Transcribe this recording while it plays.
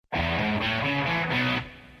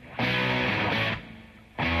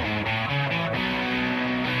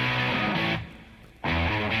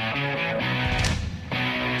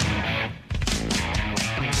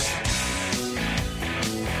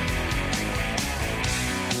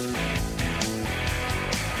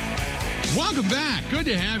Welcome back. Good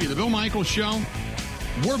to have you. The Bill Michaels Show.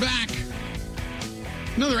 We're back.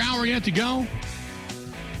 Another hour yet to go.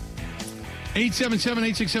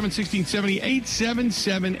 877-867-1670.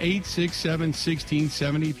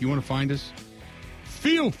 877-867-1670. If you want to find us,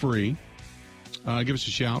 feel free. Give us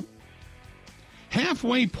a shout.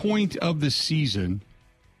 Halfway point of the season.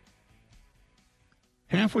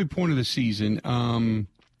 Halfway point of the season.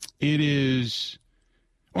 It is,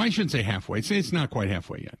 well, I shouldn't say halfway. It's not quite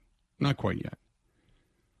halfway yet. Not quite yet.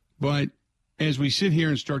 But as we sit here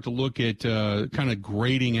and start to look at kind of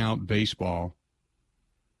grading out baseball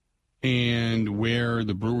and where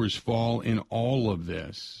the Brewers fall in all of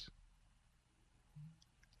this,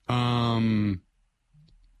 what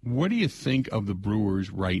do you think of the Brewers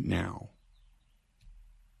right now?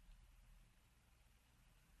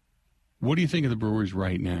 What do you think of the Brewers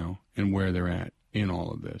right now and where they're at in all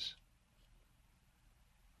of this?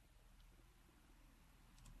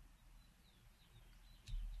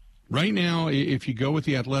 Right now, if you go with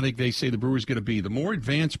the Athletic, they say the Brewers going to be the more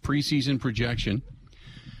advanced preseason projection.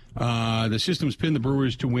 The system's pinned the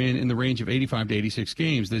Brewers to win in the range of 85 to 86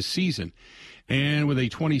 games this season. And with a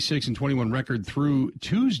 26-21 record through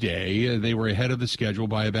Tuesday, they were ahead of the schedule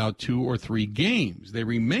by about 2 or 3 games. They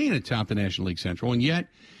remain atop the National League Central, and yet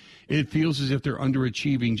it feels as if they're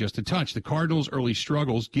underachieving just a touch. The Cardinals' early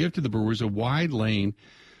struggles give to the Brewers a wide lane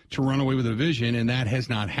to run away with the division, and that has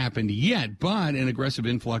not happened yet. But an aggressive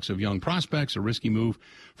influx of young prospects, a risky move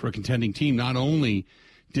for a contending team, not only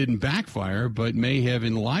didn't backfire, but may have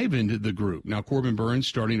enlivened the group. Now, Corbin Burns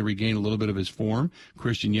starting to regain a little bit of his form.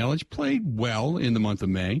 Christian Yelich played well in the month of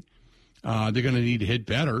May. They're going to need to hit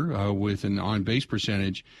better with an on-base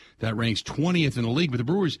percentage that ranks 20th in the league. But the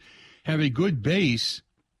Brewers have a good base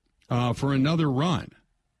for another run,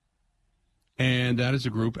 and that is a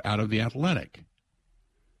group out of the Athletic.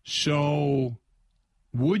 So,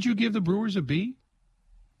 would you give the Brewers a B?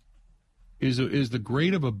 Is the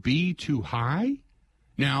grade of a B too high?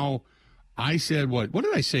 Now, I said what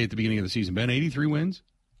did I say at the beginning of the season, Ben? 83 wins,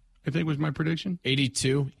 I think was my prediction.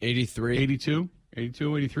 82, 83. 82,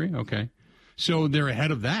 83, okay. So, they're ahead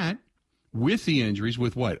of that with the injuries,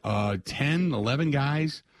 with what, 10, 11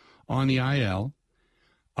 guys on the IL.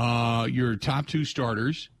 Your top 2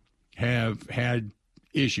 starters have had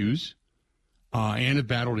issues. And have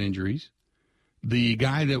battled injuries. The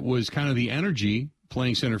guy that was kind of the energy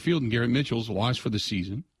playing center field, and Garrett Mitchell's lost for the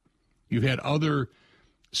season. You've had other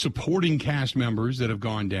supporting cast members that have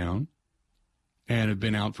gone down and have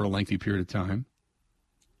been out for a lengthy period of time.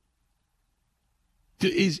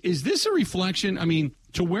 Is this a reflection, I mean,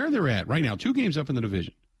 to where they're at right now, 2 games up in the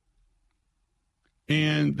division?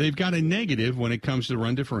 And they've got a negative when it comes to the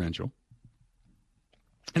run differential.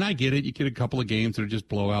 And I get it. You get a couple of games that are just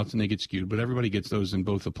blowouts and they get skewed, but everybody gets those in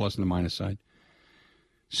both the plus and the minus side.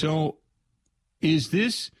 So is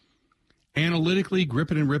this analytically grip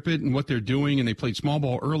it and rip it and what they're doing, and they played small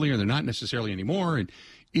ball earlier, they're not necessarily anymore? And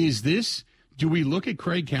is this, do we look at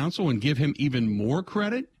Craig Counsell and give him even more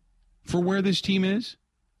credit for where this team is?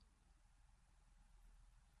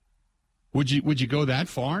 Would you go that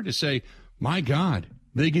far to say, my God,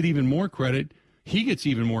 they get even more credit, he gets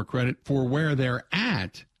even more credit for where they're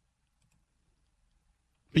at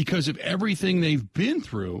because of everything they've been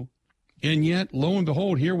through, and yet, lo and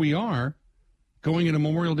behold, here we are going into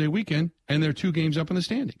Memorial Day weekend, and they're 2 games up in the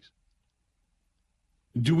standings.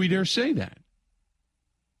 Do we dare say that?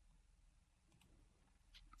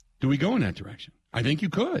 Do we go in that direction? I think you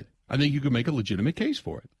could. I think you could make a legitimate case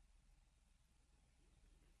for it.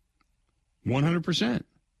 100%.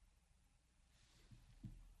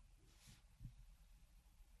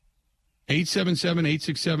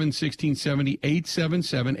 877-867-1670,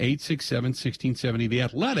 877-867-1670. The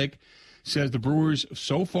Athletic says the Brewers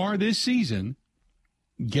so far this season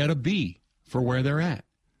get a B for where they're at.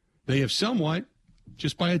 They have somewhat,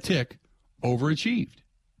 just by a tick, overachieved.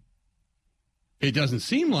 It doesn't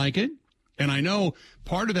seem like it, and I know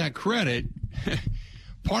part of that credit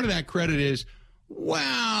is,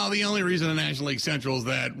 well, the only reason the National League Central is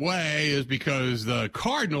that way is because the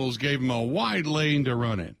Cardinals gave them a wide lane to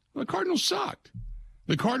run in. The Cardinals sucked.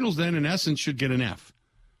 The Cardinals then, in essence, should get an F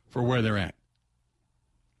for where they're at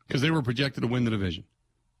because they were projected to win the division.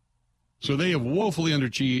 So they have woefully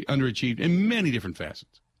underachieved in many different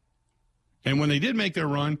facets. And when they did make their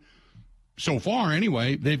run, so far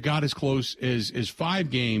anyway, they've got as close as 5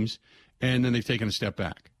 games, and then they've taken a step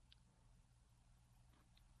back.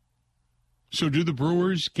 So do the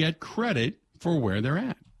Brewers get credit for where they're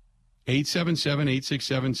at?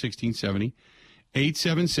 877-867-1670.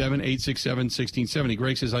 877-867-1670.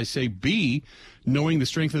 Greg says, I say B, knowing the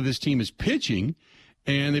strength of this team is pitching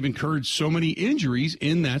And they've incurred so many injuries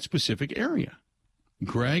in that specific area.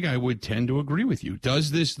 Greg, I would tend to agree with you. Does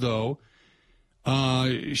this, though,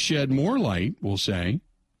 shed more light, we'll say,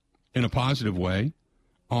 in a positive way,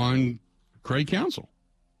 on Craig Counsell?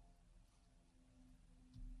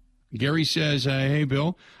 Gary says, hey,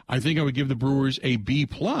 Bill, I think I would give the Brewers a B+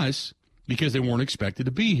 because they weren't expected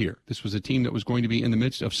to be here. This was a team that was going to be in the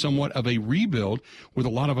midst of somewhat of a rebuild with a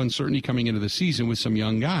lot of uncertainty coming into the season with some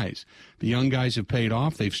young guys. The young guys have paid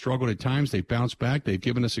off. They've struggled at times. They've bounced back. They've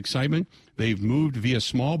given us excitement. They've moved via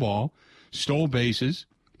small ball, stole bases,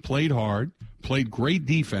 played hard, played great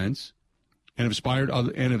defense, and have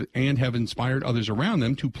inspired others around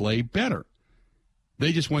them to play better.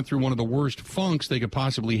 They just went through one of the worst funks they could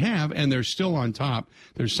possibly have, and they're still on top.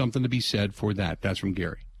 There's something to be said for that. That's from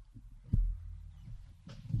Gary.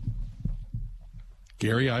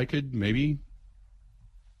 Gary, I could maybe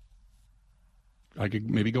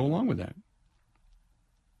go along with that.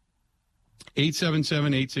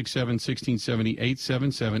 877-867-1670,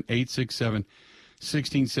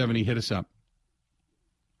 877-867-1670. Hit us up.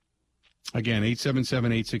 Again,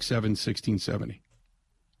 877-867-1670.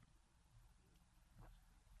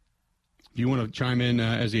 If you want to chime in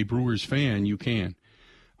as a Brewers fan, you can.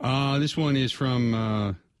 This one is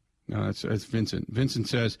from it's Vincent. Vincent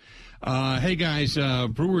says, hey, guys,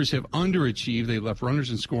 Brewers have underachieved. They left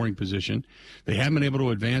runners in scoring position. They haven't been able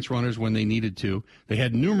to advance runners when they needed to. They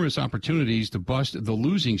had numerous opportunities to bust the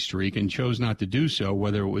losing streak and chose not to do so,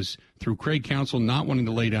 whether it was through Craig Counsell not wanting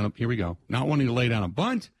to lay down a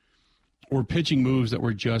bunt or pitching moves that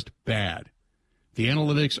were just bad. The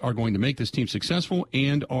analytics are going to make this team successful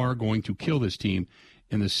and are going to kill this team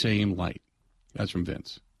in the same light. That's from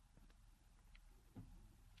Vince.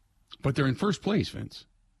 But they're in first place, Vince.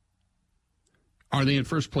 Are they in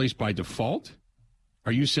first place by default?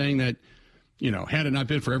 Are you saying that, had it not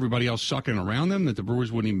been for everybody else sucking around them, that the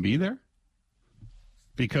Brewers wouldn't even be there?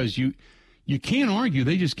 Because you can't argue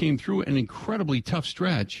they just came through an incredibly tough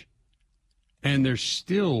stretch, and they're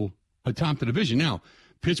still atop the division. Now,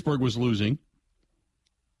 Pittsburgh was losing.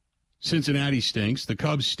 Cincinnati stinks. The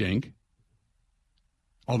Cubs stink.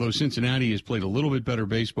 Although Cincinnati has played a little bit better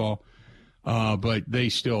baseball, but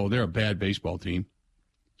they're a bad baseball team.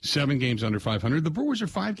 7 games under 500. The Brewers are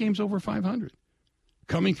 5 games over 500,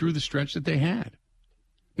 coming through the stretch that they had.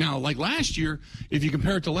 Now, like last year, if you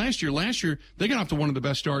compare it to last year they got off to one of the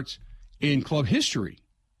best starts in club history.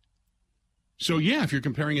 So, yeah, if you're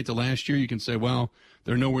comparing it to last year, you can say, well,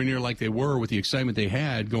 they're nowhere near like they were with the excitement they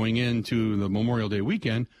had going into the Memorial Day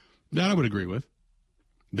weekend. That I would agree with.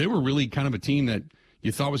 They were really kind of a team that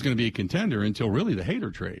you thought was going to be a contender until really the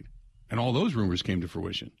Hader trade. And all those rumors came to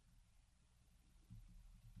fruition.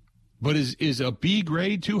 But is a B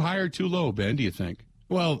grade too high or too low, Ben, do you think?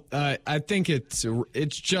 Well, I think it's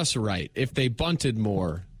just right. If they bunted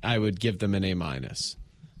more, I would give them an A-.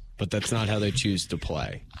 But that's not how they choose to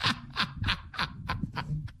play.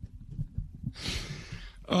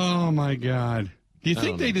 Oh, my God. Do you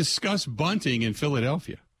think they discuss bunting in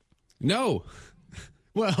Philadelphia? No.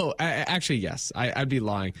 Well, actually, yes. I'd be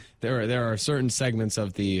lying. There are certain segments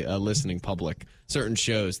of the listening public, certain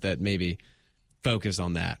shows that maybe focus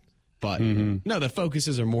on that. But no, the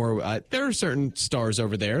focuses are more. There are certain stars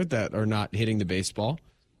over there that are not hitting the baseball.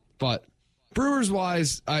 But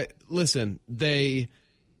Brewers-wise, listen,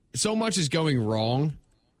 so much is going wrong,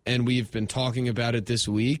 and we've been talking about it this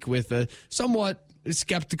week with a somewhat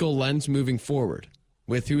skeptical lens moving forward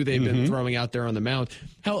with who they've been throwing out there on the mound.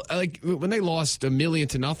 Hell, like when they lost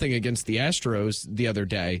 1-0 against the Astros the other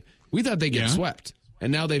day, we thought they'd get swept,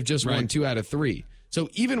 and now they've just won 2 out of 3. So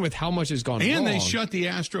even with how much has gone wrong. And they shut the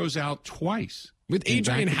Astros out twice. With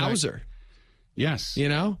Adrian Hauser. Yes.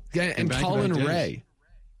 And Colin Ray.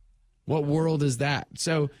 What world is that?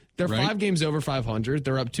 So they're 5 games over 500.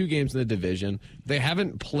 They're up 2 games in the division. They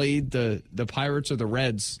haven't played the Pirates or the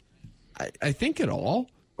Reds, I think, at all,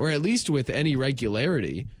 or at least with any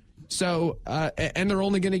regularity. So, and they're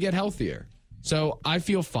only going to get healthier. So I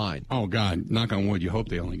feel fine. Oh, God. Knock on wood. You hope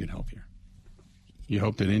they only get healthier. You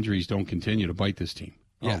hope that injuries don't continue to bite this team.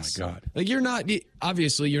 Yes. Oh, my God. Like you're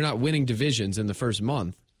not winning divisions in the first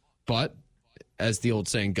month, but as the old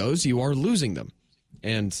saying goes, you are losing them.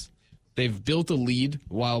 And they've built a lead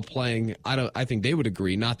while playing, I think they would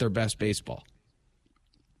agree, not their best baseball.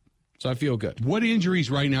 So I feel good. What injuries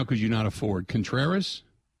right now could you not afford? Contreras?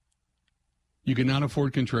 You could not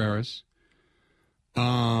afford Contreras.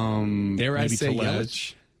 Dare I say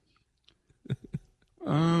Yelich?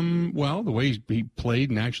 Well, the way he played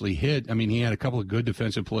and actually hit, I mean, he had a couple of good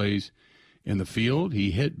defensive plays in the field.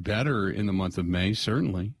 He hit better in the month of May,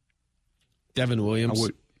 certainly. Devin Williams.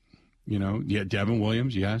 Devin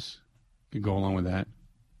Williams, yes. Could go along with that.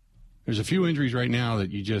 There's a few injuries right now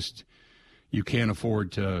that you can't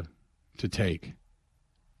afford to take.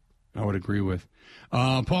 I would agree with.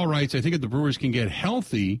 Paul writes, I think if the Brewers can get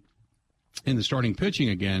healthy in the starting pitching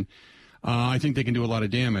again, I think they can do a lot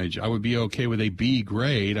of damage. I would be okay with a B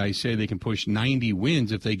grade. I say they can push 90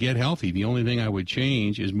 wins if they get healthy. The only thing I would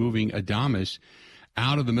change is moving Adames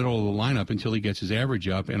out of the middle of the lineup until he gets his average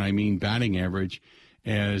up, and I mean batting average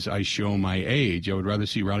as I show my age. I would rather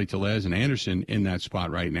see Rowdy Tellez and Anderson in that spot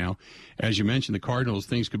right now. As you mentioned, the Cardinals,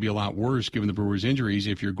 things could be a lot worse given the Brewers' injuries.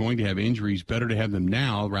 If you're going to have injuries, better to have them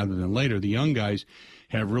now rather than later. The young guys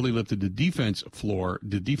have really lifted the defensive floor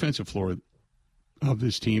of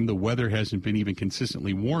this team. The weather hasn't been even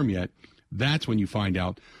consistently warm yet. That's when you find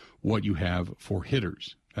out what you have for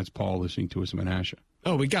hitters. That's Paul listening to us in Menasha.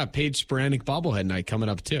 Oh, we got Paige Sporanic bobblehead night coming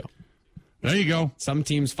up, too. There you go. Some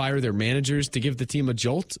teams fire their managers to give the team a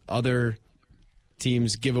jolt. Other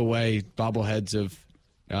teams give away bobbleheads of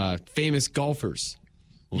famous golfers.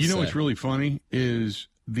 You know what's really funny is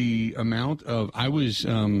the amount of – I was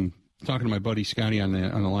talking to my buddy Scotty on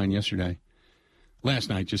the line last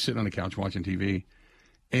night, just sitting on the couch watching TV.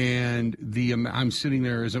 And I'm sitting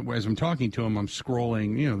there as I'm talking to him, I'm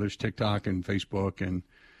scrolling. You know, there's TikTok and Facebook and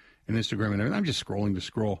Instagram and everything. I'm just scrolling to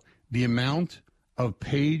scroll. The amount of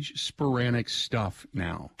Paige Sporanic stuff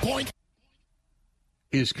now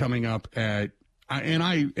is coming up at, and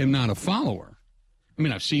I am not a follower. I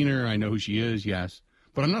mean, I've seen her. I know who she is, yes.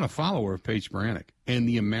 But I'm not a follower of Paige Sporanic. And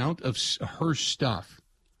the amount of her stuff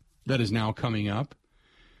that is now coming up,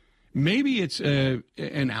 maybe it's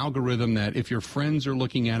an algorithm that if your friends are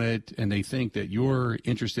looking at it and they think that you're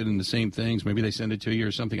interested in the same things, maybe they send it to you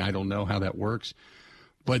or something. I don't know how that works.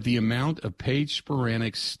 But the amount of Paige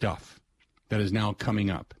Sporanic stuff that is now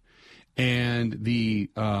coming up. And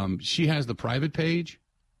she has the private page,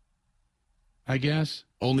 I guess.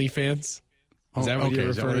 OnlyFans? Is that what you're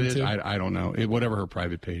referring to? I don't know. Whatever her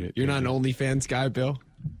private page is. You're not an OnlyFans guy, Bill?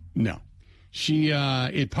 No.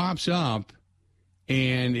 It pops up,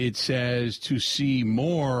 and it says to see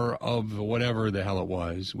more of whatever the hell it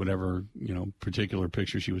was, whatever, particular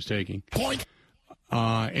picture she was taking.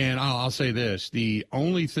 And I'll say this. The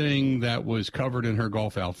only thing that was covered in her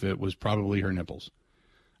golf outfit was probably her nipples.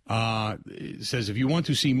 It says if you want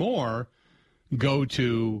to see more, go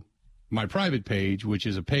to my private page, which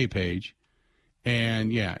is a pay page.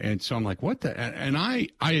 And, yeah, and so I'm like, what the? And I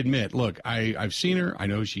admit, look, I've seen her. I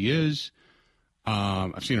know who she is.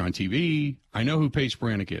 I've seen her on TV. I know who Paige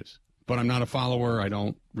Sporanic is. But I'm not a follower. I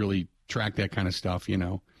don't really track that kind of stuff,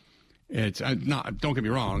 It's not. Don't get me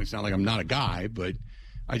wrong. It's not like I'm not a guy, but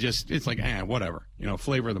it's like, whatever.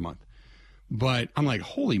 Flavor of the month. But I'm like,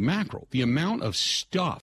 holy mackerel! The amount of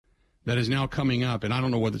stuff that is now coming up, and I don't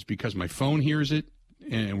know whether it's because my phone hears it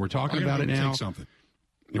and we're talking about it now, take something,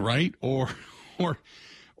 right? Or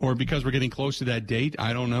because we're getting close to that date.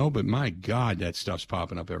 I don't know, but my God, that stuff's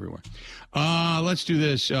popping up everywhere. Let's do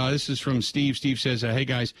this. This is from Steve. Steve says, hey,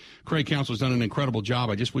 guys, Craig Counsell's done an incredible job.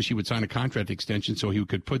 I just wish he would sign a contract extension so he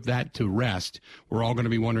could put that to rest. We're all going to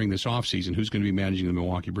be wondering this offseason who's going to be managing the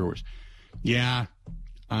Milwaukee Brewers. Yeah,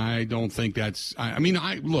 I don't think that's – I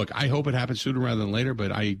hope it happens sooner rather than later,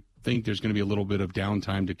 but I think there's going to be a little bit of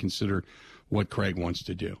downtime to consider what Craig wants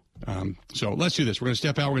to do. So let's do this. We're going to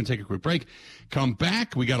step out. We're going to take a quick break. Come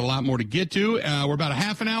back. We got a lot more to get to. We're about a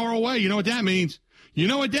half an hour away. You know what that means?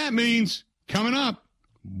 Coming up.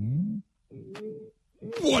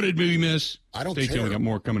 What did we miss? I don't Stay care. tuned. We got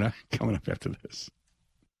more coming up after this.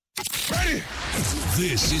 Ready?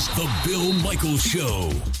 This is the Bill Michaels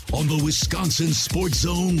Show on the Wisconsin Sports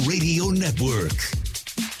Zone Radio Network.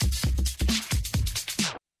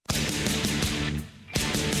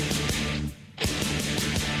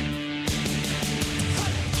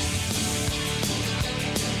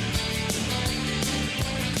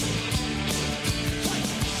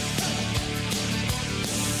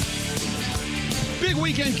 Big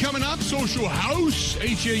weekend coming up. Social House,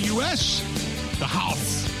 H-A-U-S. The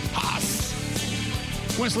House.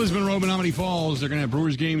 West Lisbon Road, Menominee Falls. They're going to have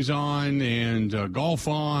Brewers games on and golf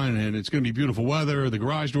on, and it's going to be beautiful weather. The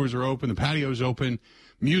garage doors are open. The patio's open.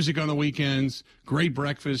 Music on the weekends. Great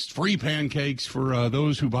breakfast. Free pancakes for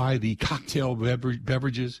those who buy the cocktail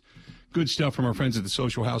beverages. Good stuff from our friends at the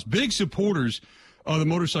Social House. Big supporters of the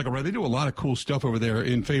motorcycle ride. They do a lot of cool stuff over there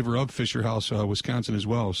in favor of Fisher House, Wisconsin as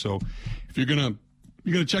well. So if you're going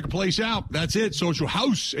to check a place out, that's it. Social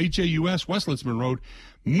House, H-A-U-S, West Lisbon Road,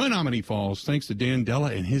 Menominee Falls. Thanks to Dan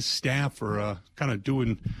Della and his staff for kind of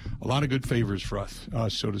doing a lot of good favors for us,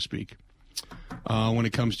 so to speak, when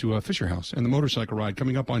it comes to Fisher House and the motorcycle ride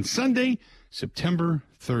coming up on Sunday, September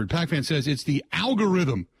 3rd. Pac-Fan says it's the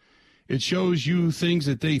algorithm. It shows you things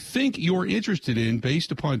that they think you're interested in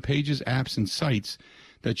based upon pages, apps, and sites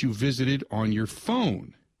that you visited on your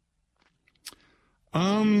phone.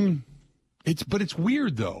 It's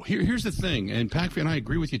weird though. Here's the thing, and Pac-Fan, I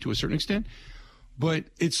agree with you to a certain extent, but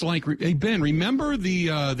it's like, hey Ben, remember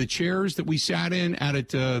the chairs that we sat in at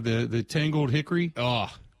the Tangled Hickory?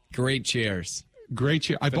 Oh, great chairs. Great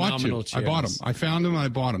chair. I bought two. Chairs. I bought them. I found them. I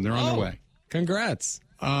bought them. They're on their way. Congrats.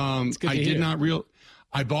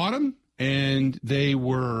 I bought them, and they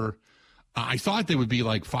were. I thought they would be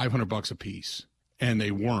like $500 a piece, and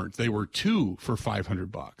they weren't. They were two for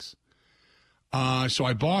 $500. So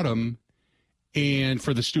I bought them, and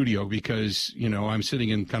for the studio because I'm sitting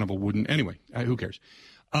in kind of a wooden. Anyway, who cares?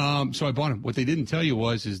 So I bought them. What they didn't tell you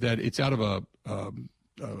is that it's out of a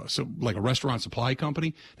restaurant supply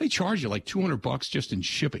company. They charge you like $200 just in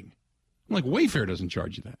shipping. Like Wayfair doesn't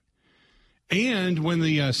charge you that. And when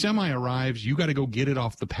the semi arrives, you got to go get it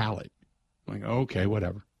off the pallet. I'm like, okay,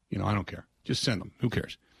 whatever. I don't care. Just send them. Who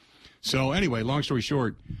cares? So anyway, long story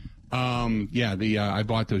short, I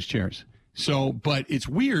bought those chairs. So, but it's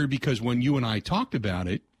weird because when you and I talked about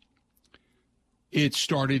it, it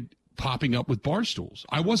started popping up with bar stools.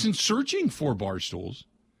 I wasn't searching for bar stools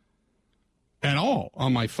at all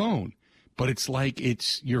on my phone, but it's like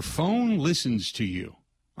your phone listens to you.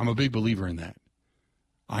 I'm a big believer in that.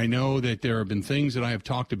 I know that there have been things that I have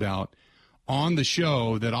talked about on the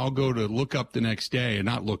show that I'll go to look up the next day, and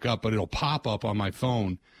not look up, but it'll pop up on my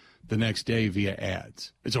phone the next day via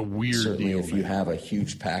ads. It's a weird Certainly deal. If you have a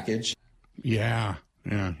huge package. Yeah.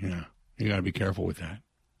 You got to be careful with that.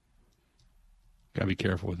 Got to be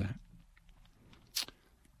careful with that.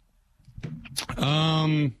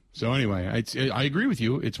 So anyway, I agree with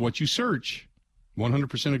you. It's what you search.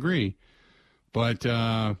 100% agree. But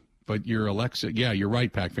your Alexa, yeah, you're right,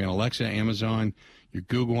 Pac-Fan. Alexa, Amazon, your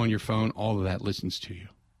Google on your phone, all of that listens to you.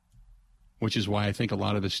 Which is why I think a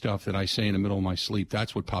lot of the stuff that I say in the middle of my sleep,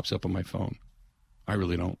 that's what pops up on my phone. I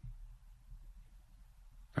really don't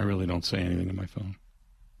say anything on my phone.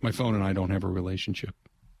 My phone and I don't have a relationship.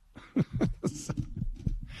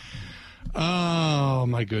 Oh,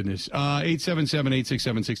 my goodness.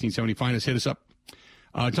 877-867-1670. Find us. Hit us up.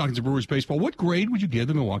 Talking to Brewers baseball. What grade would you give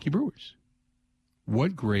the Milwaukee Brewers?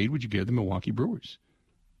 What grade would you give the Milwaukee Brewers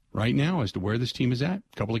right now as to where this team is at?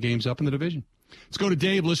 A couple of games up in the division. Let's go to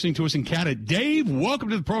Dave listening to us in Cadott. Dave, welcome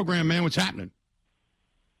to the program, man. What's happening?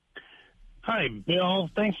 Hi, Bill.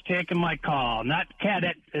 Thanks for taking my call. Not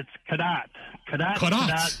Cadott, it's Cadott.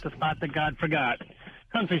 Cadott, the spot that God forgot.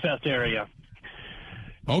 Country Fest area.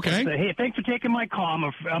 Okay. But, hey, thanks for taking my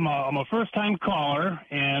call. I'm a first-time caller,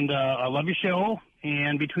 and I love your show.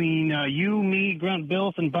 And between you, me, Grant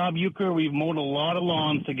Bills, and Bob Euchre, we've mowed a lot of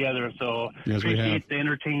lawns together. So yes, appreciate the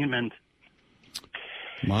entertainment.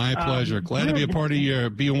 My pleasure. Glad to be a part of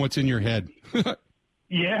your being what's in your head.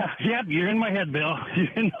 Yeah, you're in my head, Bill.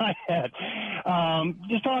 You're in my head.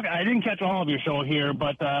 Just talk. I didn't catch all of your show here,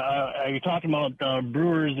 but you're talking about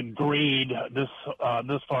Brewers' grade this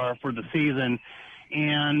far for the season,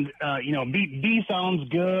 and B sounds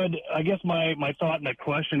good. I guess my thought and my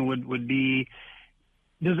question would be,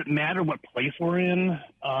 does it matter what place we're in?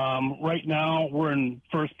 Right now, we're in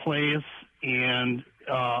first place, and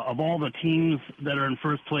of all the teams that are in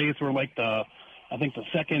first place, we're like I think the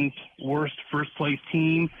second worst first place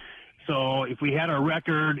team. So if we had our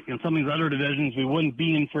record in some of these other divisions, we wouldn't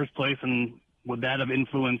be in first place, and would that have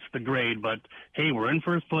influenced the grade? But hey, we're in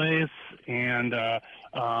first place, and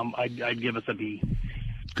I'd give us a B.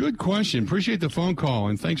 Good question. Appreciate the phone call,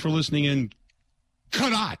 and thanks for listening in.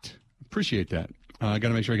 Cadott. Appreciate that. I got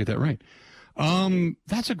to make sure I get that right.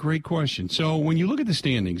 That's a great question. So when you look at the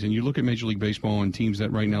standings and you look at Major League Baseball and teams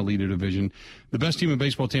that right now lead a division, the best team in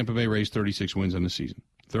baseball, Tampa Bay Rays, 36 wins on the season.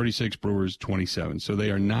 36, Brewers, 27. So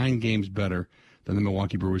they are 9 games better than the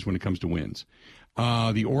Milwaukee Brewers when it comes to wins.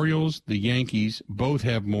 The Orioles, the Yankees, both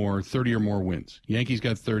have 30 or more wins. Yankees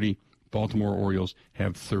got 30. Baltimore Orioles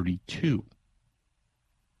have 32.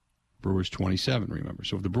 Brewers 27, remember.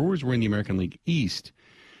 So if the Brewers were in the American League East,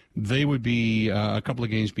 they would be a couple of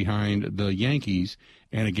games behind the Yankees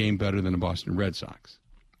and a game better than the Boston Red Sox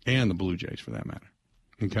and the Blue Jays, for that matter.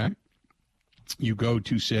 Okay? You go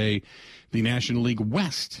to, say, the National League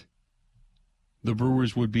West. The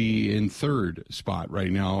Brewers would be in third spot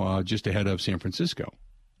right now, just ahead of San Francisco,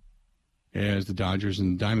 as the Dodgers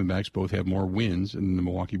and Diamondbacks both have more wins than the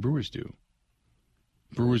Milwaukee Brewers do.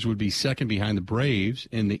 Brewers would be second behind the Braves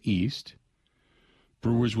in the East.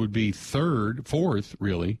 Brewers would be fourth,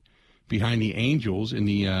 really, behind the Angels in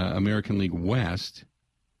the American League West.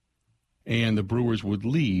 And the Brewers would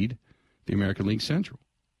lead the American League Central.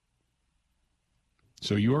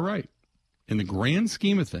 So you are right. in the grand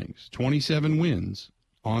scheme of things, 27 wins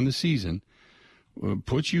on the season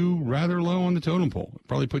puts you rather low on the totem pole.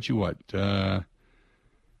 Probably puts you, what, 3,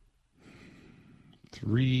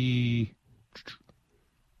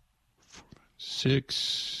 4,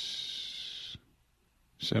 6,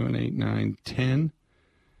 7, 8, 9, 10.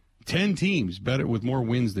 10 teams better with more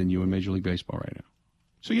wins than you in Major League Baseball right now.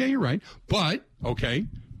 So, yeah, you're right. But, okay,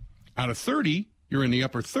 out of 30, you're in the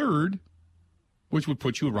upper third, which would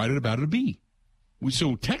put you right at about a B.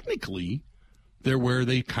 So, technically, they're where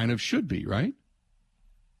they kind of should be, right?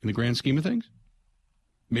 In the grand scheme of things.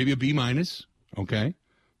 Maybe a B minus, okay?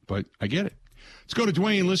 But I get it. Let's go to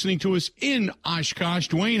Dwayne listening to us in Oshkosh.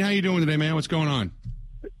 Dwayne, how you doing today, man? What's going on?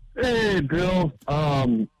 Hey, Bill.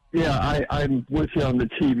 Yeah, I'm with you on the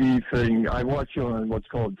TV thing. I watch you on what's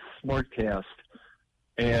called Smartcast.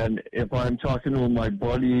 And if I'm talking to my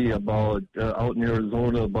buddy about out in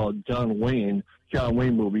Arizona about John Wayne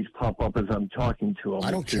movies pop up as I'm talking to him.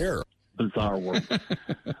 I don't care. Bizarre word.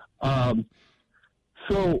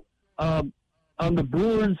 So on the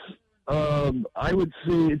Brewers, I would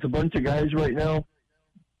say it's a bunch of guys right now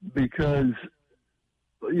because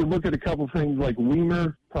you look at a couple things like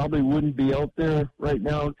Weimer probably wouldn't be out there right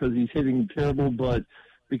now because he's hitting terrible, but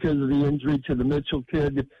because of the injury to the Mitchell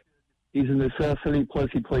kid, he's a necessity,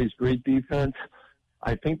 plus he plays great defense.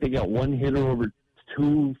 I think they got one hitter over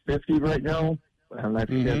 250 right now, and I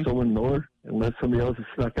think that's Owen Miller, unless somebody else has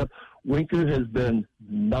snuck up. Winker has been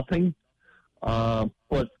nothing,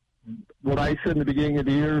 but what I said in the beginning of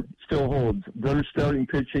the year still holds. Their starting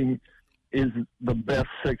pitching is the best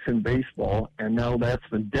six in baseball, and now that's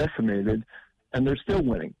been decimated, and they're still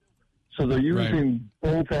winning. So they're using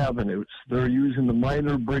both avenues. They're using the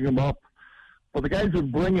minor, bring them up. Well, the guys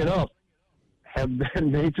that bring it up have been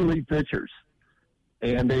major league pitchers,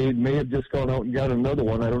 and they may have just gone out and got another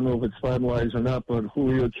one. I don't know if it's finalized or not, but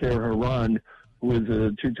Julio Herrán, who is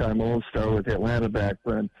a two-time All-Star with Atlanta back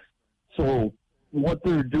then. So what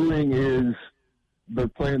they're doing is they're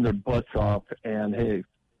playing their butts off, and, hey,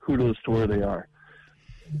 kudos to where they are.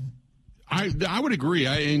 I would agree.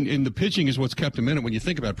 And the pitching is what's kept them in it. When you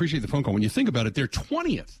think about it, appreciate the phone call. When you think about it, they're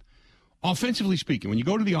 20th. Offensively speaking, when you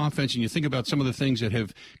go to the offense and you think about some of the things that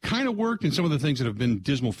have kind of worked and some of the things that have been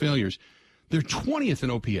dismal failures, they're 20th in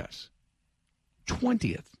OPS.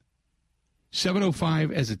 20th.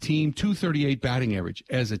 705 as a team, 238 batting average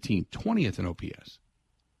as a team, 20th in OPS.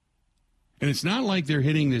 And it's not like they're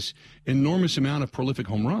hitting this enormous amount of prolific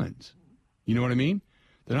home runs. You know what I mean?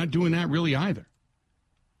 They're not doing that really either.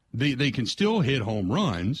 They can still hit home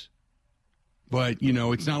runs, but, you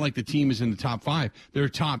know, it's not like the team is in the top 5. They're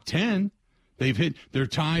top 10. They're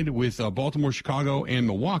tied with Baltimore, Chicago, and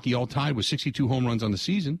Milwaukee, all tied with 62 home runs on the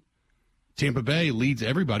season. Tampa Bay leads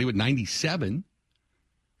everybody with 97.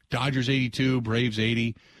 Dodgers 82, Braves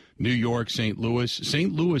 80, New York, St. Louis.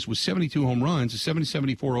 St. Louis with 72 home runs, a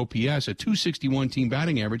 774 OPS, a 261 team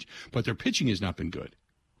batting average, but their pitching has not been good.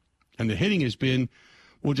 And the hitting has been,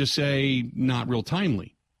 we'll just say, not real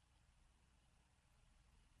timely.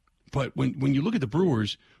 But when you look at the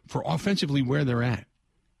Brewers, for offensively where they're at,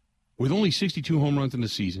 with only 62 home runs in the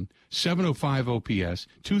season, 705 OPS,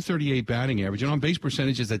 238 batting average, and on-base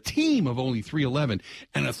percentage is a team of only 311,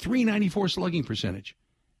 and a 394 slugging percentage.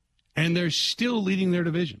 And they're still leading their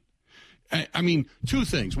division. I mean, two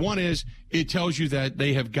things. One is it tells you that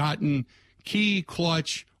they have gotten key,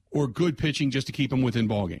 clutch, or good pitching just to keep them within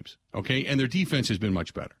ball games, okay? And their defense has been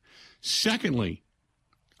much better. Secondly,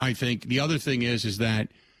 I think the other thing is that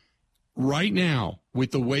right now,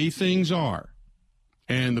 with the way things are,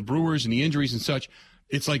 and the Brewers and the injuries and such,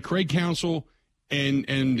 it's like Craig Counsell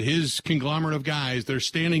and his conglomerate of guys, they're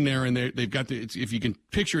standing there and they've got if you can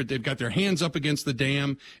picture it, they've got their hands up against the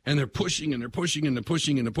dam and they're pushing and they're pushing and they're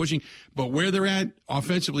pushing and they're pushing. But where they're at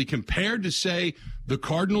offensively compared to, say, the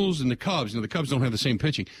Cardinals and the Cubs, the Cubs don't have the same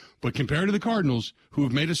pitching, but compared to the Cardinals, who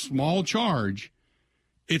have made a small charge,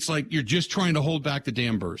 it's like you're just trying to hold back the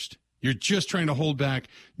dam burst. You're just trying to hold back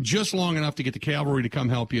just long enough to get the cavalry to come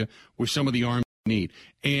help you with some of the arms you need.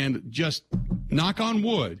 And just knock on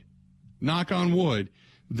wood,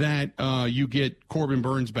 that you get Corbin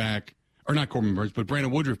Burns back, or not Corbin Burns, but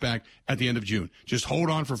Brandon Woodruff back at the end of June. Just hold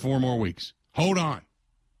on for 4 more weeks. Hold on.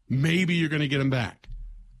 Maybe you're going to get him back.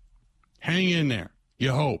 Hang in there.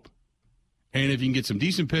 You hope. And if you can get some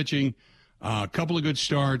decent pitching, a couple of good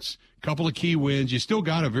starts, a couple of key wins, you still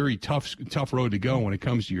got a very tough road to go when it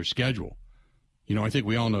comes to your schedule. You know, I think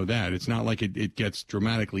we all know that. It's not like it gets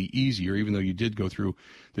dramatically easier, even though you did go through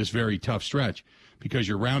this very tough stretch. because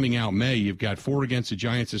you're rounding out May. You've got 4 against the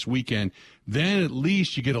Giants this weekend. Then at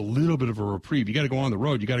least you get a little bit of a reprieve. You got to go on the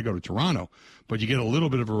road. You got to go to Toronto, but you get a little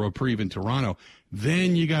bit of a reprieve in Toronto.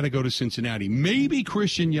 Then you got to go to Cincinnati. Maybe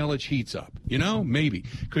Christian Yelich heats up, maybe,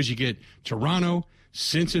 because you get Toronto,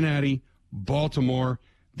 Cincinnati, Baltimore,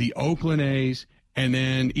 the Oakland A's, and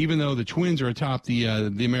then even though the Twins are atop the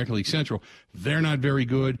American League Central, they're not very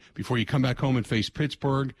good before you come back home and face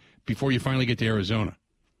Pittsburgh, before you finally get to Arizona.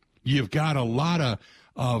 You've got a lot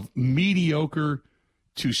of mediocre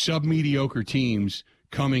to sub-mediocre teams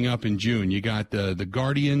coming up in June. You got the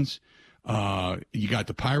Guardians. You got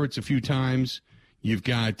the Pirates a few times. You've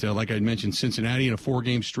got, like I mentioned, Cincinnati in a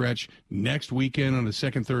 4-game stretch next weekend on the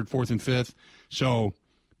 2nd, 3rd, 4th, and 5th. So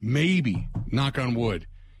maybe, knock on wood,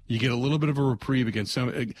 you get a little bit of a reprieve against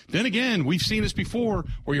some. Then again, we've seen this before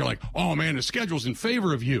where you're like, oh, man, the schedule's in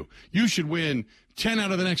favor of you. You should win 10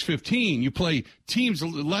 out of the next 15. You play teams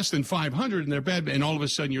less than 500, and they're bad. And all of a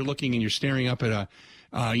sudden you're looking and you're staring up at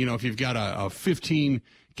if you've got a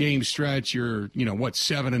 15-game stretch, you're,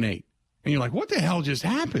 7 and 8. And you're like, what the hell just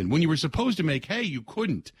happened? When you were supposed to make hay, you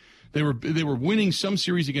couldn't. They were winning some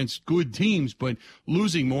series against good teams, but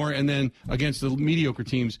losing more. And then against the mediocre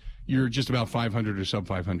teams, you're just about 500 or sub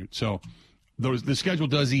 500. So the schedule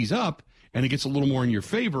does ease up, and it gets a little more in your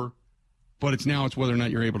favor, but it's whether or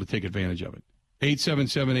not you're able to take advantage of it.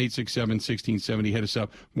 877-867-1670. Hit us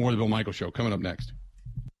up. More of the Bill Michaels Show coming up next.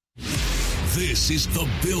 This is the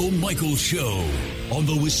Bill Michaels Show on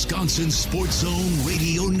the Wisconsin Sports Zone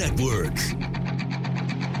Radio Network.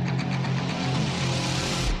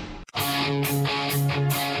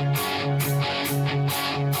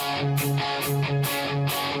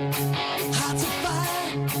 Hard to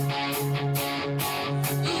find,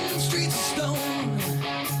 streets of stone,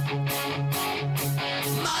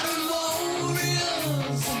 modern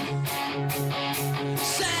warriors,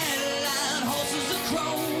 satellite horses of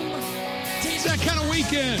chrome. It's that kind of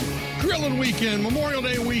weekend. Grilling weekend, Memorial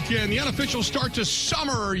Day weekend, the unofficial start to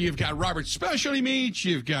summer. You've got Robert's Specialty Meats,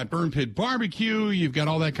 you've got Burn Pit Barbecue, you've got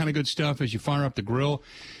all that kind of good stuff as you fire up the grill.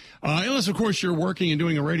 Unless, of course, you're working and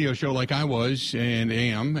doing a radio show like I was and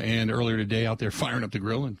am, and earlier today out there firing up the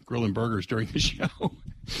grill and grilling burgers during the show.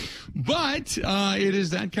 But it is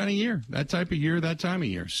that kind of year, that type of year, that time of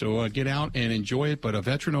year. So get out and enjoy it. But a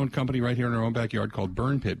veteran-owned company right here in our own backyard called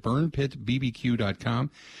Burn Pit,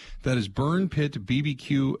 burnpitbbq.com. That is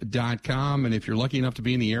burnpitbbq.com. And if you're lucky enough to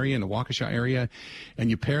be in the area, in the Waukesha area,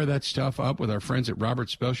 and you pair that stuff up with our friends at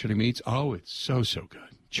Robert's Specialty Meats, oh, it's so, so good.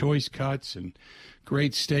 Choice cuts and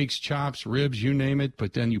great steaks, chops, ribs, you name it.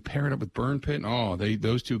 But then you pair it up with Burn Pit,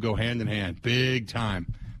 those two go hand in hand. Big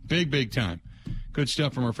time. Big time. Good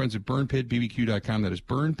stuff from our friends at burnpitbbq.com. That is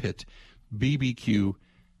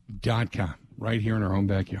burnpitbbq.com. Right here in our own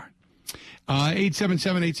backyard.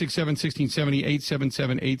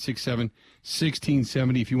 877-867-1670,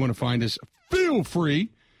 877-867-1670. If you want to find us, feel free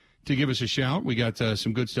to give us a shout. We got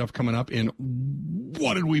some good stuff coming up in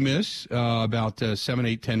What Did We Miss? About 7,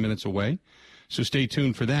 8, 10 minutes away. So stay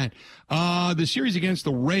tuned for that. The series against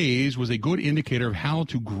the Rays was a good indicator of how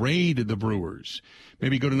to grade the Brewers.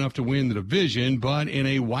 Maybe good enough to win the division, but in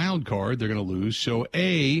a wild card, they're going to lose. So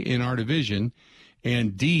A in our division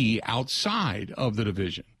and D outside of the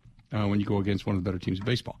division. When you go against one of the better teams in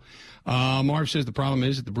baseball. Marv says the problem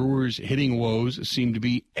is that the Brewers' hitting woes seem to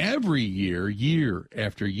be every year, year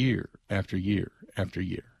after year after year after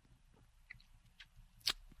year.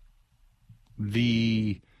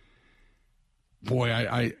 I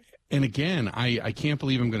can't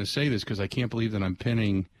believe I'm going to say this because I can't believe that I'm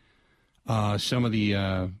pinning some of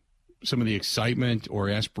the excitement or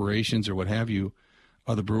aspirations or what have you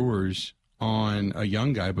of the Brewers on a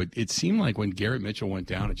young guy, but it seemed like when Garrett Mitchell went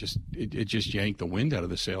down, it just yanked the wind out of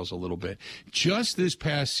the sails a little bit. Just this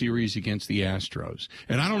past series against the Astros,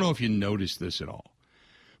 and I don't know if you noticed this at all,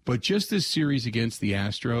 but just this series against the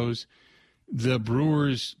Astros, the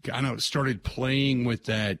Brewers kind of started playing with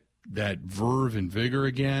that verve and vigor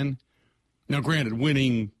again. Now, granted,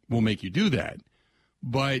 winning will make you do that,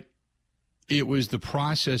 but it was the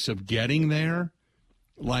process of getting there,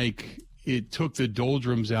 like it took the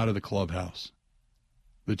doldrums out of the clubhouse,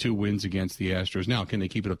 the 2 wins against the Astros. Now, can they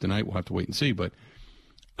keep it up tonight? We'll have to wait and see. But,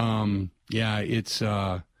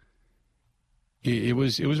 it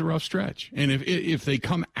was a rough stretch. And if they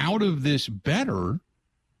come out of this better,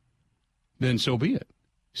 then so be it.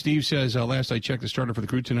 Steve says, last I checked, the starter for the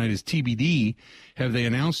Crew tonight is TBD. Have they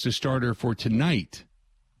announced a starter for tonight?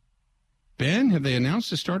 Ben, have they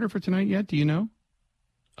announced a starter for tonight yet? Do you know?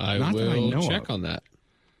 I will check on that.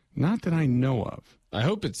 Not that I know of. I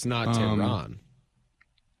hope it's not Tehran.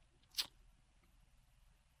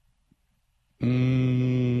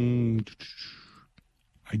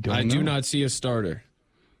 I don't I know. do not see a starter.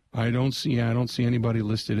 I don't see anybody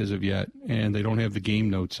listed as of yet, and they don't have the game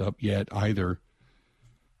notes up yet either.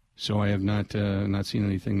 So I have not seen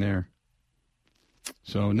anything there.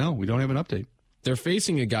 So no, we don't have an update. They're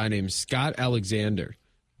facing a guy named Scott Alexander,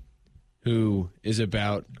 who is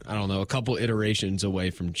about, I don't know, a couple iterations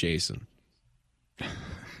away from Jason.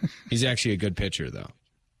 He's actually a good pitcher, though.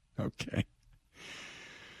 Okay.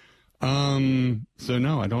 So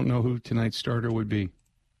no, I don't know who tonight's starter would be.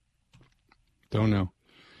 Don't know.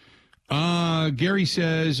 Gary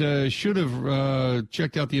says, should have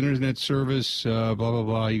checked out the internet service, blah, blah,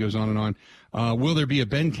 blah. He goes on and on. Will there be a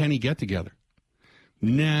Ben Kenny get-together?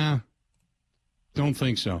 Nah, don't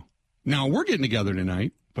think so. Now, we're getting together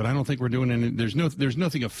tonight, but I don't think we're doing any. There's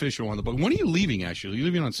nothing official on the book. When are you leaving, Ashley? Are you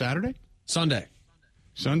leaving on Saturday? Sunday,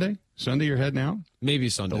 you're heading out? maybe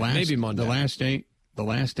Sunday, maybe Monday. The last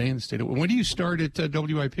day in the state. When do you start at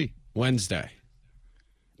WIP? Wednesday.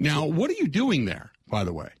 Now, what are you doing there, by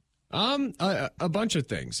the way? A bunch of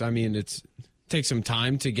things. I mean, it takes some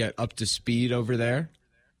time to get up to speed over there,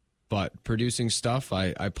 but producing stuff,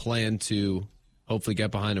 I plan to hopefully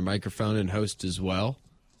get behind a microphone and host as well.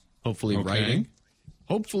 Hopefully writing.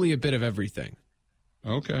 Hopefully a bit of everything.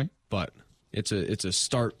 Okay. But it's a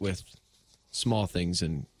start with small things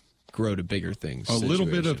and grow to bigger things. A little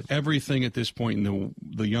bit of situation. everything at this point in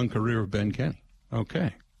the young career of Ben Kenny.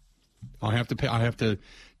 Okay. I have to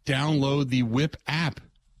download the Whip app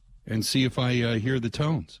and see if I hear the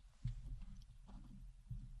tones.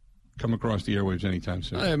 Come across the airwaves anytime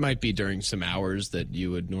soon. It might be during some hours that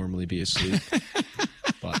you would normally be asleep.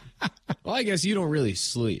 But, well, I guess you don't really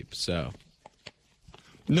sleep, so.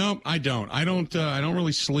 No, I don't. I don't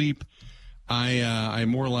really sleep. I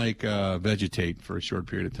more like vegetate for a short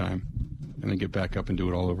period of time and then get back up and do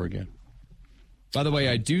it all over again. By the way,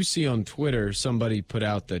 I do see on Twitter somebody put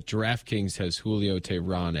out that DraftKings has Julio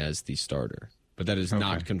Teheran as the starter, but that is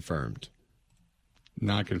not confirmed.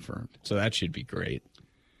 Not confirmed. So that should be great.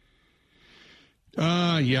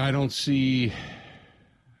 Yeah, I don't see.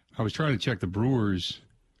 I was trying to check the Brewers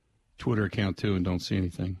Twitter account too and don't see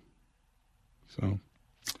anything. So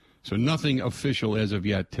nothing official as of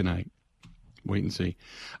yet tonight. Wait and see.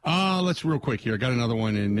 Let's real quick here. I got another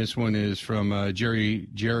one, and this one is from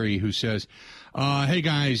Jerry, who says, hey,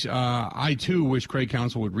 guys, I, too, wish Craig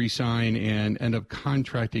Counsell would re-sign and end up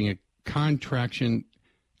contracting extension.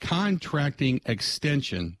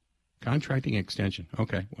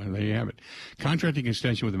 Okay, well, there you have it. Contracting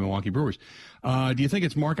extension with the Milwaukee Brewers. Do you think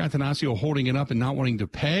it's Mark Attanasio holding it up and not wanting to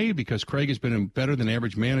pay? Because Craig has been a better than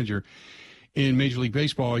average manager in Major League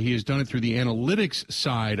Baseball. He has done it through the analytics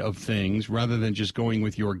side of things rather than just going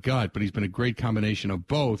with your gut, but he's been a great combination of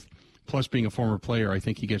both. Plus, being a former player, I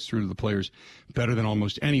think he gets through to the players better than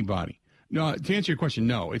almost anybody. No, to answer your question,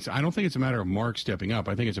 no. I don't think it's a matter of Mark stepping up.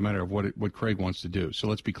 I think it's a matter of what Craig wants to do. So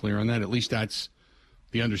let's be clear on that. At least that's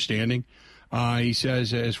the understanding. He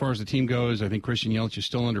says, as far as the team goes, I think Christian Yelich is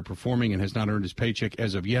still underperforming and has not earned his paycheck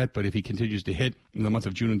as of yet. But if he continues to hit in the month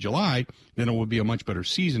of June and July, then it will be a much better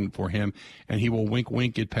season for him. And he will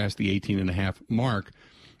wink get past the 18.5 mark,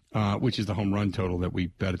 which is the home run total that we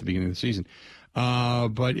bet at the beginning of the season.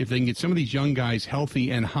 But if they can get some of these young guys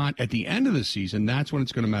healthy and hot at the end of the season, that's when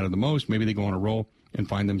it's going to matter the most. Maybe they go on a roll and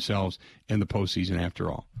find themselves in the postseason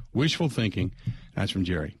after all. Wishful thinking. That's from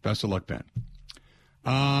Jerry. Best of luck, Ben.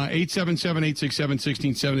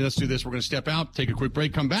 877-867-1670. Let's do this. We're going to step out, take a quick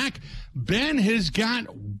break, come back. Ben has got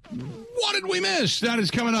What Did We Miss? That is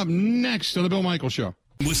coming up next on The Bill Michaels Show.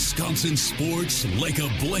 Wisconsin sports like a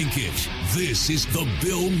blanket. This is The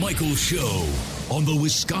Bill Michaels Show on the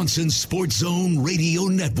Wisconsin Sports Zone Radio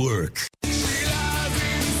Network.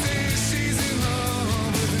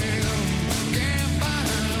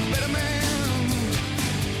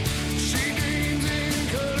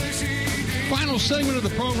 Final segment of the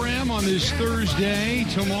program on this Thursday.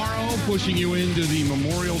 Tomorrow, pushing you into the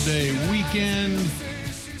Memorial Day weekend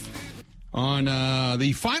on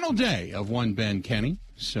the final day of one Ben Kenny.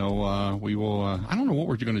 So we will, I don't know what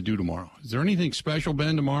we're going to do tomorrow. Is there anything special,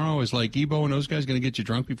 Ben, tomorrow? Is like Ebo and those guys going to get you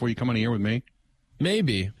drunk before you come on the air with me?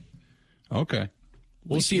 Maybe. Okay.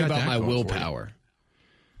 We'll see about my willpower.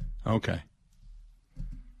 Okay.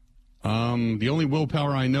 The only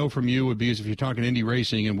willpower I know from you would be is if you're talking Indy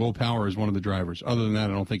racing, and willpower is one of the drivers. Other than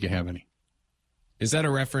that, I don't think you have any. Is that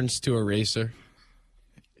a reference to a racer?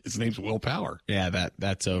 His name's Will Power. Yeah,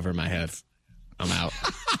 that's over my head. I'm out.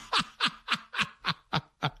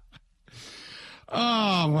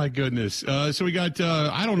 Oh, my goodness. So we got,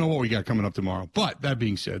 I don't know what we got coming up tomorrow. But that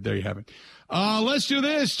being said, there you have it. Let's do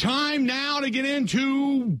this. Time now to get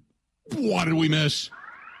into What Did We Miss?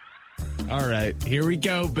 All right, here we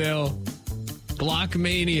go, Bill. Block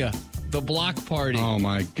mania, the block party. Oh,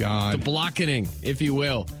 my God. The blockening, if you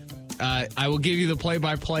will. I will give you the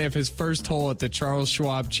play-by-play of his first hole at the Charles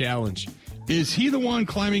Schwab Challenge. Is he the one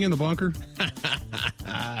climbing in the bunker?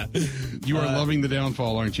 You are loving the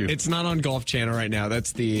downfall, aren't you? It's not on Golf Channel right now.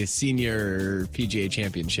 That's the Senior PGA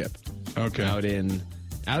Championship. Okay.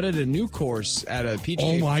 Out at a new course at a PGA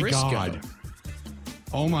Oh, my Frisco. God.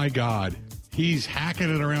 Oh, my God. He's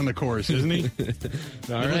hacking it around the course, isn't he? All It right,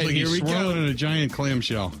 looks like here he's we swirling go. in a giant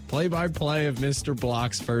clamshell. Play-by-play of Mr.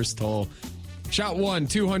 Block's first hole. Shot 1,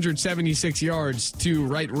 276 yards to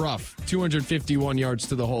right rough, 251 yards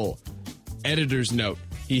to the hole. Editor's note,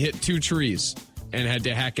 he hit 2 trees and had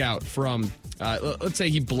to hack out from, let's say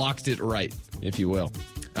he blocked it right, if you will.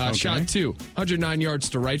 Okay. Shot 2, 109 yards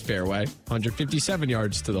to right fairway, 157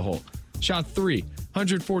 yards to the hole. Shot 3,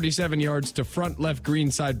 147 yards to front left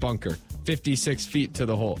green side bunker, 56 feet to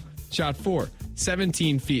the hole. Shot 4,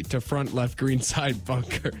 17 feet to front left green side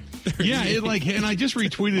bunker. Yeah, and I just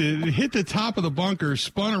retweeted it. It hit the top of the bunker,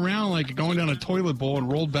 spun around like going down a toilet bowl, and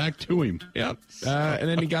rolled back to him. Yep. And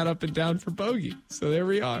then he got up and down for bogey. So there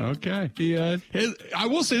we are. Okay. He, I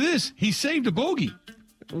will say this: he saved a bogey.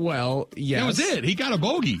 well, yes. That was it. He got a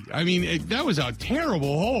bogey. I mean, that was a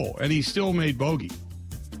terrible hole, and he still made bogey,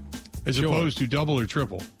 as opposed to double or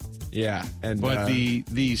triple. Yeah. And But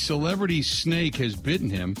the celebrity snake has bitten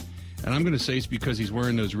him, and I'm going to say it's because he's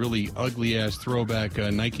wearing those really ugly-ass throwback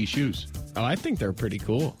Nike shoes. oh, I think they're pretty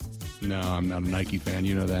cool. No, I'm not a Nike fan.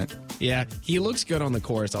 You know that. Yeah, he looks good on the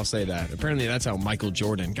course, I'll say that. Apparently that's how Michael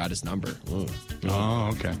Jordan got his number. Ooh. Oh,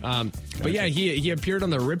 okay. But yeah, he appeared on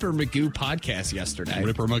the Ripper Magoo podcast yesterday.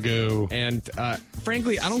 Ripper Magoo. And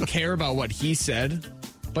frankly, I don't care about what he said.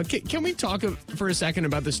 But can we talk for a second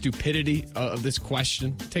about the stupidity of this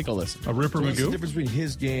question? Take a listen. A Ripper What's the Magoo? difference between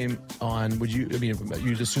his game on,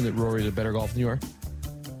 you'd assume that Rory's a better golfer than you are?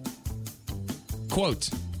 Quote,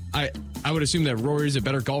 I would assume that Rory's a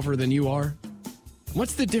better golfer than you are.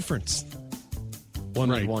 What's the difference? One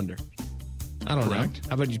Right. would wonder. I don't Correct. know.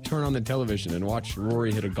 How about you turn on the television and watch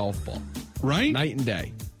Rory hit a golf ball? Right? Night and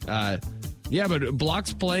day. Yeah, but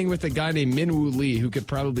Block's playing with a guy named Minwoo Lee who could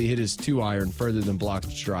probably hit his 2-iron further than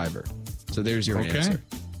Block's driver. So there's your Okay. answer.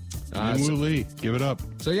 Minwoo Lee. Give it up.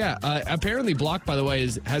 So yeah, apparently Block, by the way,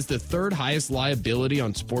 has the 3rd highest liability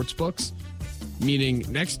on sports books, meaning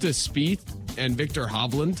next to Spieth and Victor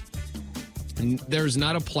Hovland, there's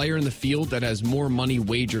not a player in the field that has more money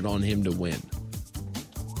wagered on him to win.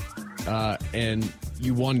 And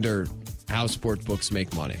you wonder how sports books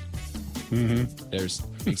make money. Mm-hmm. There's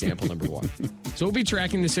example number 1. So we'll be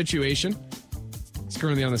tracking the situation. It's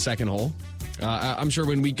currently on the 2nd hole. I'm sure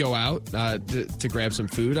when we go out to grab some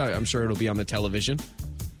food, I'm sure it'll be on the television.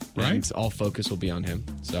 Right. And all focus will be on him.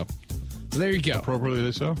 So there you go.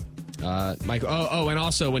 Appropriately so. Mike. Oh, and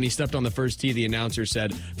also when he stepped on the first tee, the announcer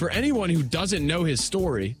said, for anyone who doesn't know his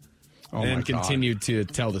story, Oh, my and God. continued to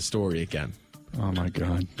tell the story again, Oh, my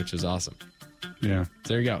God. which is awesome. Yeah. So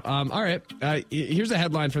there you go. All right. Here's a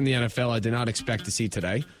headline from the NFL I did not expect to see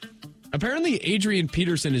today. Apparently, Adrian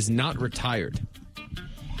Peterson is not retired.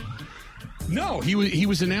 No, he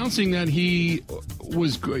was announcing that he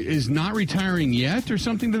is not retiring yet or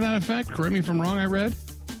something to that effect. Correct me if I'm wrong, I read.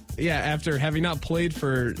 Yeah, after having not played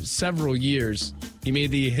for several years, he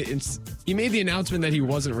made the announcement that he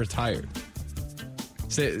wasn't retired,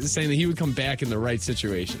 saying that he would come back in the right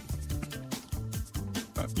situation.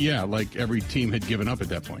 Yeah, like every team had given up at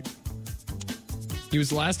that point. He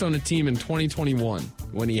was last on a team in 2021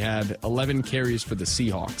 when he had 11 carries for the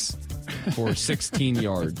Seahawks for 16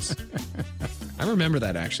 yards. I remember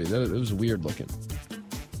that, actually. That was weird looking.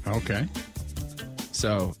 Okay.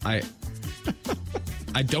 So I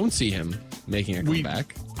don't see him making a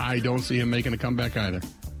comeback. I don't see him making a comeback either.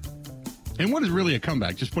 And what is really a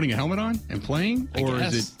comeback? Just putting a helmet on and playing? I Or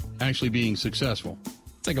guess. is it actually being successful?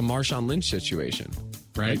 It's like a Marshawn Lynch situation,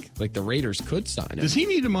 right? Like the Raiders could sign him. Does he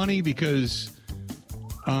need the money because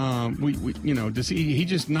does he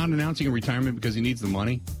just not announcing a retirement because he needs the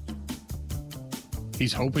money?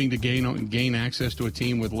 He's hoping to gain access to a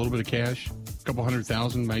team with a little bit of cash. A couple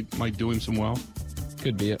 $100,000 might do him some well.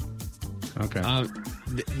 Could be it. Okay.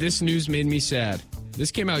 This news made me sad.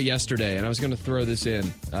 This came out yesterday, and I was going to throw this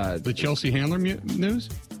in. The Chelsea Handler news?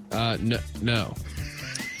 No.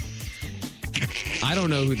 I don't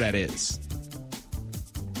know who that is.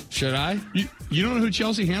 Should I? You don't know who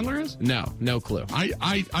Chelsea Handler is? No clue.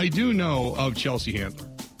 I do know of Chelsea Handler,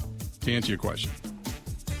 to answer your question.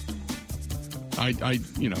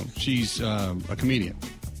 She's a comedian.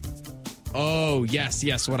 Oh,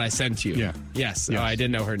 yes, what I sent you. Yeah. Yes. Yes. Oh, I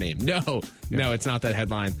didn't know her name. No, it's not that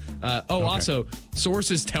headline. Also,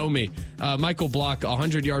 sources tell me Michael Block,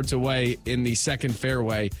 100 yards away in the second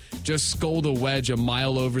fairway, just sculled a wedge a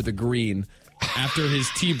mile over the green after his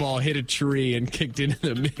tee ball hit a tree and kicked into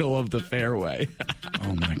the middle of the fairway.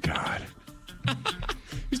 Oh, my God.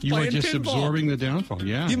 He's You are playing just pinball. absorbing the downfall.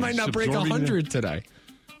 Yeah. He might just not break absorbing 100 today.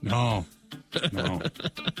 No.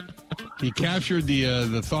 He captured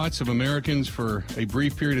the thoughts of Americans for a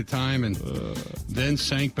brief period of time and then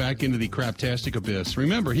sank back into the craptastic abyss.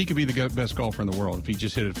 Remember, he could be the best golfer in the world if he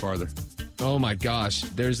just hit it farther. Oh my gosh,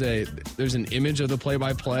 there's an image of the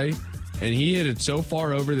play-by-play, and he hit it so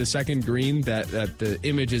far over the second green that the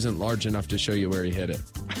image isn't large enough to show you where he hit it.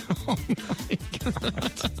 Oh my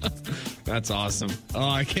God. That's awesome. Oh,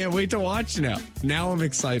 I can't wait to watch now. Now I'm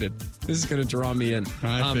excited. This is going to draw me in.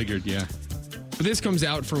 I figured, yeah. This comes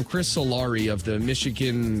out from Chris Solari of the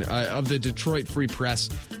of the Detroit Free Press.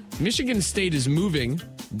 Michigan State is moving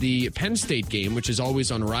the Penn State game, which is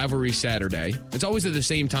always on Rivalry Saturday. It's always at the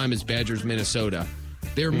same time as Badgers, Minnesota.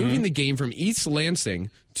 They're moving the game from East Lansing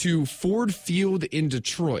to Ford Field in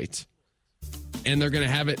Detroit. And they're going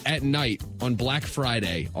to have it at night on Black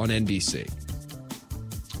Friday on NBC.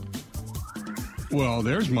 Well,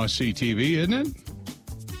 there's must-see TV, isn't it?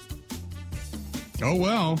 Oh,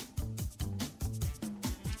 well.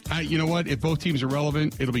 You know what? If both teams are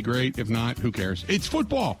relevant, it'll be great. If not, who cares? It's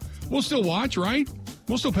football. We'll still watch, right?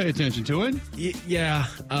 We'll still pay attention to it. Yeah.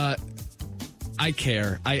 I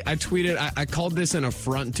care. I tweeted, I called this an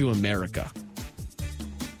affront to America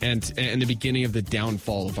and the beginning of the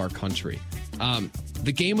downfall of our country.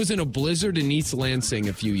 The game was in a blizzard in East Lansing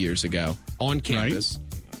a few years ago on campus. Right.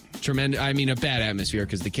 Tremendous. I mean, a bad atmosphere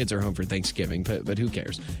because the kids are home for Thanksgiving, but who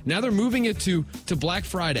cares? Now they're moving it to Black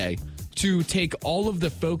Friday to take all of the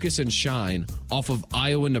focus and shine off of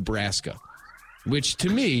Iowa, Nebraska, which to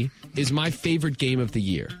me is my favorite game of the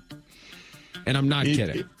year. And I'm not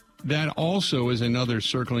kidding. That also is another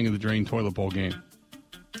circling of the drain toilet bowl game.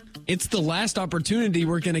 It's the last opportunity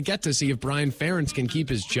we're going to get to see if Brian Ferentz can keep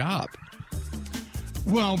his job.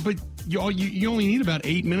 Well, but you only need about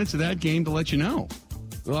 8 minutes of that game to let you know.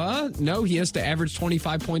 No, he has to average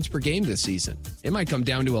 25 points per game this season. It might come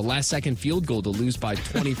down to a last-second field goal to lose by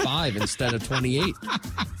 25 instead of 28.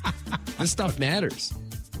 This stuff matters.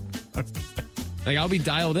 Like, I'll be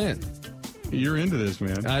dialed in. You're into this,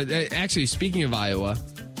 man. Actually, speaking of Iowa,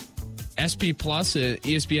 SP Plus,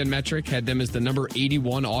 ESPN metric, had them as the number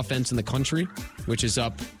 81 offense in the country, which is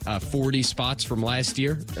up 40 spots from last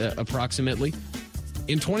year, approximately.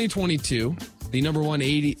 In 2022, the number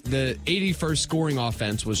 81st scoring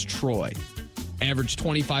offense was Troy, averaged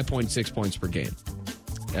 25.6 points per game.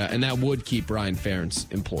 And that would keep Brian Ferentz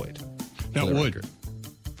employed. That would,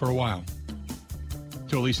 for a while,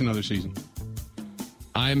 to at least another season.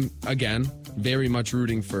 I'm, again, very much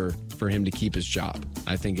rooting for him to keep his job.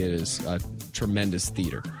 I think it is a tremendous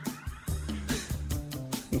theater.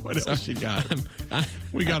 What else you got?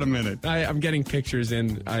 We got a minute. I'm getting pictures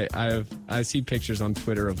in. I see pictures on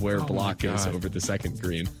Twitter of where Block is over the second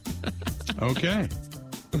green. Okay.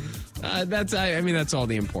 That's all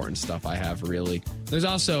the important stuff I have, really. There's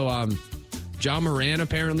also John Moran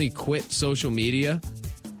apparently quit social media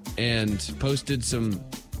and posted some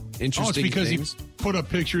interesting because things. He put up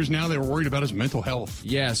pictures. Now they were worried about his mental health.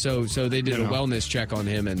 Yeah, so they did a wellness check on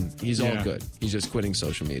him, and he's all good. He's just quitting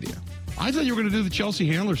social media. I thought you were going to do the Chelsea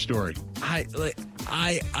Handler story.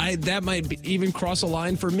 That might even cross a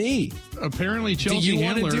line for me. Apparently, Chelsea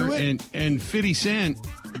Handler and 50 Cent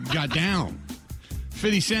got down.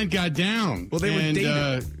 50 Cent got down. Well, they were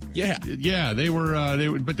dating. Yeah, they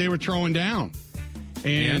were throwing down.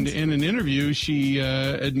 And in an interview, she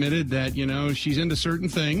admitted that she's into certain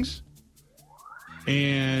things,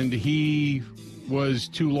 and he was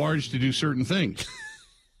too large to do certain things.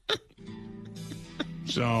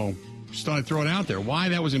 So. Just thought I'd throw it out there. Why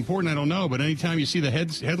that was important, I don't know. But anytime you see the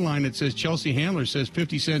headline that says Chelsea Handler says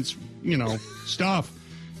 50 Cent's, stuff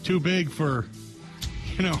too big for,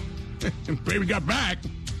 baby got back.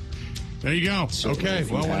 There you go. So okay,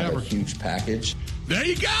 well, whatever. A huge package. There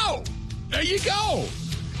you go. There you go.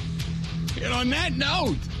 And on that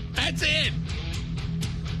note, that's it.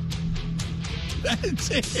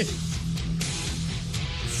 That's it.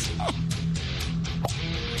 So.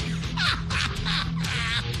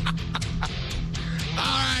 All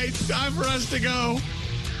right, time for us to go.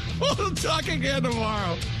 We'll talk again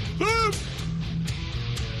tomorrow. Boop.